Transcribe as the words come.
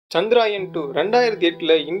Chandrayaan 2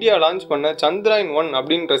 2008ல India launch பண்ண Chandrayaan 1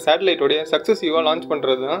 அப்படின்ற சேட்டலைட்டோட சக்சஸிவா launch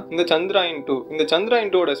பண்றது தான் இந்த Chandrayaan 2. இந்த Chandrayaan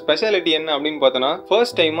 2 ஓட ஸ்பெஷாலிட்டி என்ன அப்படின்னு பார்த்தனா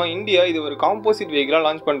ஃபர்ஸ்ட் டைமா இந்தியா இது ஒரு காம்போசிட் வெஹிக்கிளா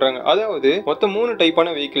லான்ச் பண்றாங்க. அதாவது மொத்தம் 3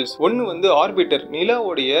 டைப்பான வெஹிக்கிள்ஸ். ஒன்னு வந்து ஆர்பிட்டர்,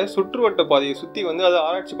 நிலாவுடைய சுற்றுவட்ட பாதையை சுத்தி வந்து அதை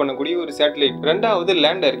ஆராய்ச்சி பண்ணக்கூடிய ஒரு சேட்டலைட். ரெண்டாவது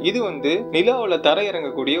லேண்டர், இது வந்து நிலாவுல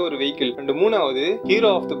தரையிறங்கக்கூடிய ஒரு வெஹிக்கிள். அண்ட் மூணாவது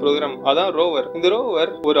ஹீரோ ஆஃப் தி ப்ரோக்ராம், அதான் ரோவர். இந்த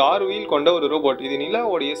ரோவர் ஒரு 6 வீல் கொண்ட ஒரு ரோபோட். இது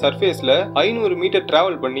நிலாவுடைய சர்ஃபேஸ்ல 500 மீட்டர்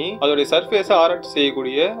டிராவல் பண்ணி அதோட சர்ஃபேஸ ஆராய்ச்சி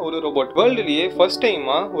செய்யக்கூடிய ஒரு ரோபோட். வேர்ல்ட்லயே ஃபர்ஸ்ட்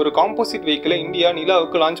டைமா ஒரு காம்போசிட் வெஹிக்கிளை இந்தியா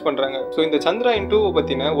நிலாவுக்கு லான்ச் பண்றாங்க. சோ இந்த Chandrayaan 2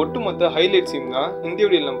 பத்தின ஒட்டுமொத்த ஹைலைட்ஸையும் தான் இந்த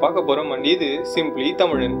வீடியோல நம்ம பார்க்க போறோம். அண்ட் இது சிம்பிளி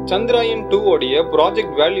தமிழன். Chandrayaan 2 உடைய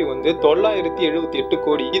ப்ராஜெக்ட் வேல்யூ வந்து 978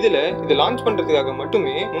 கோடி. இதை லான்ச் பண்றதுக்காக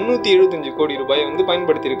மட்டுமே 375 கோடி ரூபாய் வந்து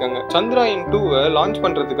பயன்படுத்தி இருக்காங்க. Chandrayaan 2 லான்ச்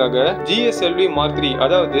பண்றதுக்காக GSLV Mark 3,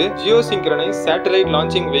 அதாவது ஜியோசிங்க்ரனைஸ் சேட்டலைட்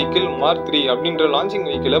லான்ச்சிங் வெஹிக்கிள் Mark 3 அப்படின்ற லான்ச்சிங்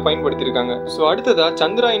வெஹிக்கிளை பயன்படுத்தி இருக்காங்க. சோ அடுத்ததா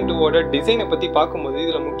Chandrayaan 2 ஓட டிசைனை பத்தி பார்க்கும்போது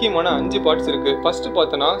இதுல முக்கியமான 5 பார்ட்ஸ் இருக்கு. ஃபர்ஸ்ட்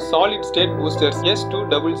பார்த்தனா சாலிட் ஸ்டேட் பூஸ்டர்ஸ்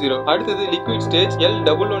S200, அடுத்தது liquid stage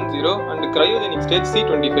L110 and cryogenic stage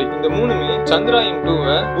C25. இந்த மூணுமே Chandrayaan 2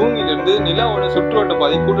 பூமியில இருந்து நிலாவோட சுற்றுவட்ட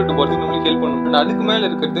பாதை கூட்டிட்டு போறதுக்கு நமக்கு ஹெல்ப் பண்ணும். அண்ட் அதுக்கு மேல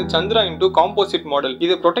இருக்கிறது Chandrayaan 2 காம்போசிட் மாடல்.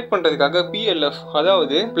 இதை ப்ரொடெக்ட் பண்றதுக்காக PLF,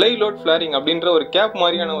 அதாவது பிளை லோட் ஃபிளேரிங் அப்படின்ற ஒரு கேப்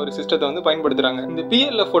மாதிரியான ஒரு சிஸ்டத்தை வந்து பயன்படுத்துறாங்க. இந்த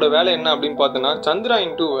PLF ஓட வேலை என்ன அப்படின்னு பார்த்தனா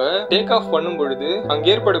Chandrayaan 2 டேக் ஆஃப் பண்ணும் பொழுது அங்க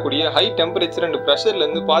ஏற்படக்கூடிய ஹை டெம்பரேச்சர் அண்ட் பிரஷர்ல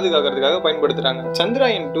இருந்து பாதுகாக்கிறதுக்காக பயன்படுத்துறாங்க.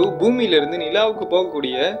 Chandrayaan 2 பூமியில இருந்து நிலாவுக்கு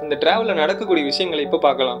போகக்கூடிய இந்த டிராவல்ல நடக்கக்கூடிய விஷயங்களை இப்ப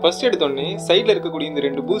பார்க்கலாம். ஃபர்ஸ்ட் எடுத்தோடனே சைடுல இருக்கக்கூடிய இந்த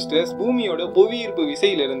 2 பூஸ்டர்ஸ் பூமியோட புவியீர்ப்பு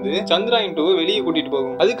விசையில இருந்து Chandrayaan 2 வெளியே கூட்டிட்டு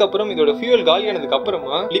போகும். அதுக்கப்புறம் இதோட ஃபியூல் காலியானதுக்கு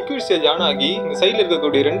அப்புறமா லிக்விட் ஸ்டேஜ் ஆன் ஆகி இந்த சைடுல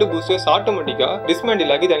இருக்கக்கூடிய 2 பூஸ்டர்ஸ் ஆட்டோமேட்டிக்கா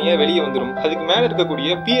டிஸ்மேண்டில் ஆகி தனியா வெளியே வந்துடும். அதுக்கு மேல இருக்கக்கூடிய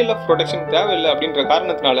PLF ப்ரொடெக்ஷன் தேவையில்லை அப்படின்ற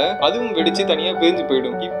காரணத்தினால அதுவும் வெடிச்சு தனியா பிரிஞ்சு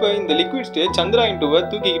போயிடும். இப்ப இந்த லிக்விட் ஸ்டேஜ் Chandrayaan 2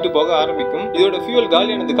 தூக்கிக்கிட்டு போக ஆரம்பிக்கும். இதோட ஃபியூல்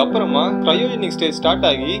காலியானதுக்கு அப்புறமா கிரையோஜெனிக் ஸ்டேஜ் ஸ்டார்ட்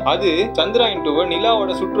ஆகி அது Chandrayaan 2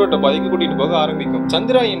 நிலாவோட சுற்றுவட்ட பாதைக்கு கூட்டிட்டு போக ஆரம்பிக்கும்.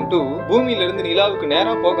 Chandrayaan 2 பூமியில இருந்து நிலாவுக்கு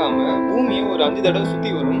நேரா போகாம பூமியை ஒரு 5 தடவை சுத்தி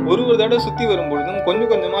வரும். ஒரு தடவை சுத்தி வரும் பொழுதும் கொஞ்சம்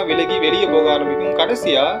கொஞ்சமா விலகி வெளியே போக ஆரம்பிக்கும்.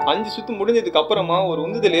 கடைசியா 5 சுத்து முடிஞ்சதுக்கு அப்புறமா ஒரு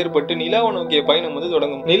உந்துதல் ஏற்பட்டு நிலாவை நோக்கிய பயணம் வந்து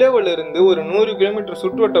தொடங்கும். நிலவுல இருந்து ஒரு 100 கிலோமீட்டர்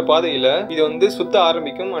சுற்றுவட்ட பாதையில இது வந்து சுத்த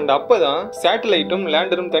ஆரம்பிக்கும். அண்ட் அப்பதான் சேட்டலைட்டும்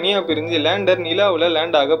லேண்டரும் தனியா பிரிஞ்சு லேண்டர் நிலாவுல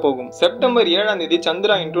லேண்ட் ஆக போகும். செப்டம்பர் 7ஆம் தேதி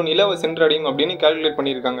Chandrayaan 2 நிலாவை சென்றடையும் அப்படின்னு கால்குலேட்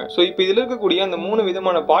பண்ணிருக்காங்க. சோ இப்போ இதுல இருக்கக்கூடிய அந்த 3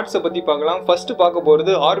 விதமான பார்ட்ஸ் பத்தி பார்க்கலாம். ஃபர்ஸ்ட் பார்க்க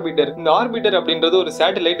போறது ஆர்பிட்டர். இந்த ஆர்பிட்டர் அப்படின்றது ஒரு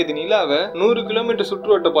சேட்டலைட். இது நிலாவை 100 கிலோமீட்டர்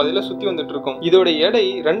சுற்றுவட்ட பாதையில சுத்தி வந்துட்டு இருக்கும். இதோட எடை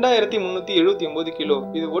 2379 கிலோ.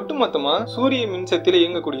 இது ஒட்டுமொத்தமா சூரிய மின்சக்தியில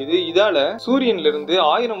இயங்கக்கூடியது. இதால சூரியன்ல இருந்து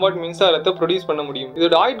 1000 வாட் மின்சாரத்தை ப்ரொடியூஸ் பண்ண முடியும்.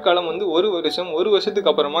 இதோட ஆயுட்காலம் வந்து 1 வருஷம். 1 வருஷத்துக்கு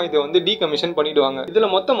அப்புறமா இதை வந்து டீகமிஷன் பண்ணிடுவாங்க. இதுல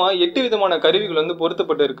மொத்தமா 8 விதமான கருவிகள் வந்து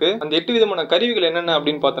பொருத்தப்பட்டு இருக்கு. அந்த 8 விதமான கருவிகள் என்னென்ன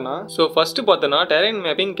அப்படின்னு பார்த்தனா ஃபர்ஸ்ட் பார்த்தனா டெரைன்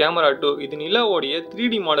மேப்பிங் கேமரா 2. இது நிலாவோடைய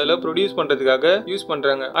 3D மாடலை ப்ரொடியூஸ் பண்றதுக்காக யூஸ்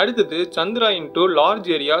பண்றாங்க. அடுத்தது Chandrayaan 2 large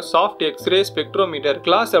area soft x ray spectrometer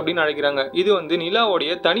class அப்படின்னு அழைக்கிறாங்க. இது வந்து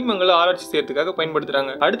நிலாவுடைய தனிமங்களை ஆராய்ச்சி செய்யறதுக்காக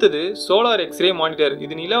பயன்படுத்துறாங்க. அடுத்தது சோலார் எக்ஸ்ரே மானிட்டர்.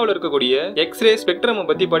 இது நிலாவுல இருக்கக்கூடிய எக்ஸ்ரே ஸ்பெக்ட்ரம்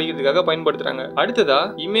பத்தி படிக்கிறதுக்காக பயன்படுத்துறாங்க. அடுத்ததா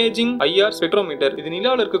இமேஜிங் IR ஸ்பெக்ட்ரோமீட்டர். இது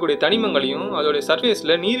நிலாவுல இருக்கக்கூடிய தனிமங்களையும் அதோட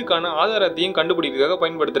சர்ஃபேஸ்ல நீருக்கான ஆதாரத்தையும் கண்டுபிடிக்கிறதுக்காக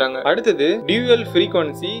பயன்படுத்துறாங்க. அடுத்தது dual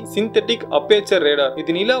frequency synthetic aperture radar.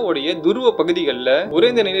 இது நிலாவுடைய துருவ பகுதிகளில்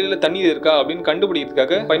உறைந்த நிலையில தண்ணீர் இருக்கா அப்படின்னு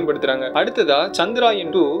கண்டுபிடிக்கிறதுக்காக பயன்படுத்துறாங்க. அடுத்ததா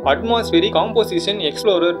Chandrayaan 2 அட்மாஸ்பியரிக் காம்போசிஷன்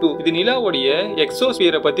எக்ஸ்ப்ளோரர் 2. இது நிலாவுடைய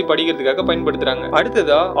எக்ஸோஸ்பியரை பத்தி படிக்கிறதுக்காக பயன்படுத்துறாங்க.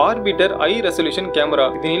 அடுத்ததா ஆர்பிட்டர் ஹை ரெசல்யூஷன் கேமரா.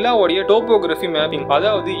 இது நிலாவுடைய டோபோகிராஃபி மேப்பிங்,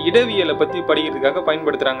 அதாவது இடவியலை பத்தி படிக்கிறதுக்காக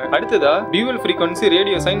பயன்படுத்துறாங்க. அடுத்ததா dual frequency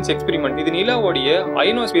radio science experiment. இது நிலாவுடைய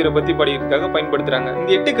அயனோஸ்பியரை பத்தி படிக்கிறதுக்காக பயன்படுத்துறாங்க.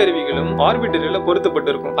 இந்த 8 கருவிகளும் ஆர்பிட்டர்ல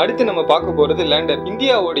பொருத்தப்பட்டு இருக்கும். அடுத்து நம்ம பார்க்க போறது லேண்டர்.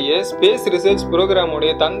 இந்தியாவுடைய ஸ்பேஸ் ரிசர்ச்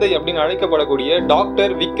புரோகிராமுடைய தந்தை அப்படின்னு அழைக்கப்படக்கூடிய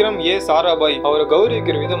டாக்டர் விக்ரம் ஏ சாராபாய் அவரை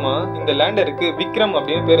கௌரவிக்கிற விதமா இந்த லேண்டருக்கு விக்ரம்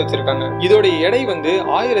அப்படின்னு பேர் வச்சிருக்காங்க. இதோட எடை வந்து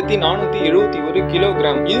 1471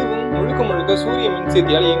 கிலோகிராம். இதுவும் முழுக்க சூரிய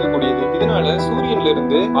மின்சக்தியால் இயங்கக்கூடியது. இதனால சூரியன்ல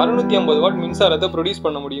இருந்து 650 வாட் மின்சாரத்தை ப்ரொடியூஸ்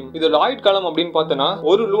பண்ண முடியும். இதோட ஆயுட்காலம் அப்படின்னு பார்த்தனா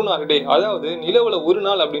ஒரு லூனார் டே, அதாவது நிலவுல ஒரு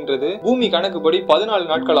நாள் அப்படின்றது பூமி கணக்குப்படி 14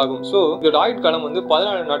 நாட்கள் ஆகும். சோ இதோட ஆயுட்காலம் வந்து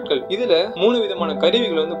 14 நாட்கள். இதுல 3 விதமான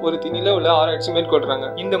கருவிகள் வந்து பொருத்தி நிலவுல ஆராய்ச்சி மேற்கொள்றாங்க.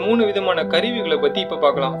 இந்த 3 விதமான கருவிகளை பத்தி இப்ப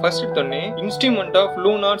பார்க்கலாம். ஃபர்ஸ்ட் எடுத்தோடனே instrument of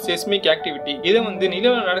lunar seismic activity. இதை வந்து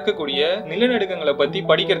நிலவுல நடக்கக்கூடிய நிலநடுக்கங்களை பத்தி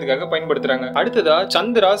படிக்கிறதுக்காக பயன்படுத்துறாங்க. அடுத்ததா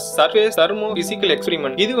Chandra's surface thermo physical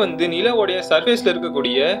experiment. இது வந்து நிலவுடைய சர்ஃபேஸ்ல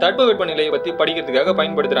இருக்கக்கூடிய தட்பவெப்ப நிலையை பத்தி படிக்கிறதுக்காக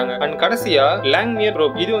பயன்படுத்துறாங்க. அண்ட் கடைசியா லாங்மியர்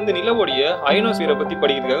ப்ரோப். இது வந்து நிலவுடைய அயனோஸ்பியரை பத்தி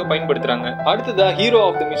படிக்கிறதுக்காக பயன்படுத்துறாங்க. அடுத்ததா ஹீரோ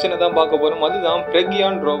ஆஃப் தி மிஷனை தான் பார்க்க போறோம். அதுதான்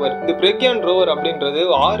Chandrayaan ரோவர். இந்த Chandrayaan ரோவர் அப்படின்றது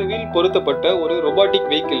 6 வீல் பொருத்தப்பட்ட ஒரு ரொபாட்டிக்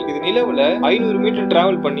வெஹிக்கிள். இது நிலவுல 500 மீட்டர்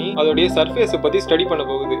டிராவல் பண்ணி அதோடைய சர்ஃபேஸ் பத்தி ஸ்டடி பண்ண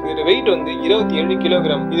போகுது. இதோட வெயிட் வந்து 27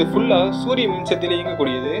 கிலோகிராம். இது ஃபுல்லா சூரிய மின்சக்தியில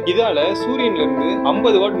இயங்கக்கூடியது. இதால சூரியன்ல பேட்டரியில இருந்து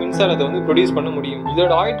 50 வாட் மின்சாரத்தை வந்து ப்ரொடியூஸ் பண்ண முடியும்.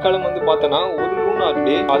 இதோட ஆயுட்காலம் வந்து பார்த்தோன்னா ஒரு லூனார்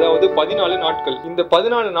டே, அதாவது 14 நாட்கள். இந்த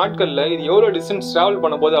 14 நாட்கள்ல இது எவ்வளவு டிஸ்டன்ஸ் டிராவல்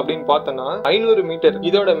பண்ண போகுது அப்படின்னு பார்த்தோன்னா 500 மீட்டர்.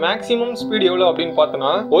 இதோட மேக்ஸிமம் ஸ்பீட் எவ்வளவு அப்படின்னு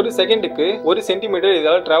பார்த்தோன்னா ஒரு செகண்டுக்கு 1 சென்டிமீட்டர்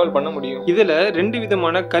இதால டிராவல் பண்ண முடியும். இதுல 2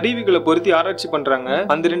 விதமான கருவிகளை பொருத்தி ஆராய்ச்சி பண்றாங்க.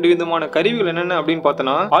 அந்த 2 விதமான கருவிகள் என்னென்ன அப்படின்னு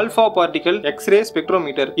பார்த்தோன்னா ஆல்பா பார்ட்டிகல் எக்ஸ்ரே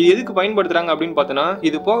ஸ்பெக்ட்ரோமீட்டர். இது எதுக்கு பயன்படுத்துறாங்க அப்படின்னு பார்த்தோன்னா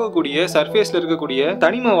இது போகக்கூடிய சர்ஃபேஸ்ல இருக்கக்கூடிய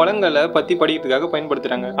தனிம வளங்களை பத்தி படிக்கிறதுக்காக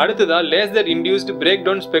பயன்படுத்துறாங்க. அடுத்ததா laser induced break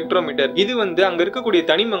down spectrometer. இது வந்து அங்க இருக்கக்கூடிய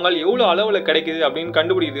தனிமங்கள் எவ்வளவு அளவுல கிடைக்குது அப்படின்னு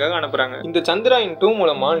கண்டுபிடிக்கிறதுக்காக அனுப்புறாங்க. இந்த சந்திராயன் 2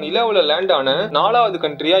 மூலமா நிலாவுல லேண்ட் ஆன 4வது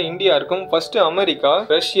கண்ட்ரியா இந்தியா இருக்கும். ஃபர்ஸ்ட் அமெரிக்கா,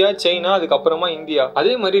 ரஷ்யா, சைனா, அதுக்கப்புறமா இந்தியா.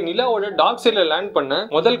 அதே மாதிரி நிலாவோட டார்க் சைட்ல லேண்ட் பண்ண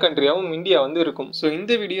முதல் கண்ட்ரியாவும் இந்தியா வந்து இருக்கும். சோ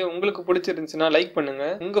இந்த வீடியோ உங்களுக்கு பிடிச்சிருந்துச்சுன்னா லைக் பண்ணுங்க,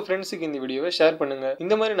 உங்க ஃப்ரெண்ட்ஸுக்கு இந்த வீடியோவை ஷேர் பண்ணுங்க.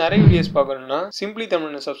 இந்த மாதிரி நிறைய வீடியோஸ் பார்க்கணும்னா சிம்பிளி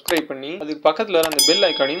தமிழ்னு சப்ஸ்கிரைப் பண்ணி அதுக்கு பக்கத்துல அந்த பெல்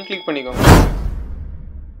ஐகானையும் கிளிக் பண்ணிக்கோங்க.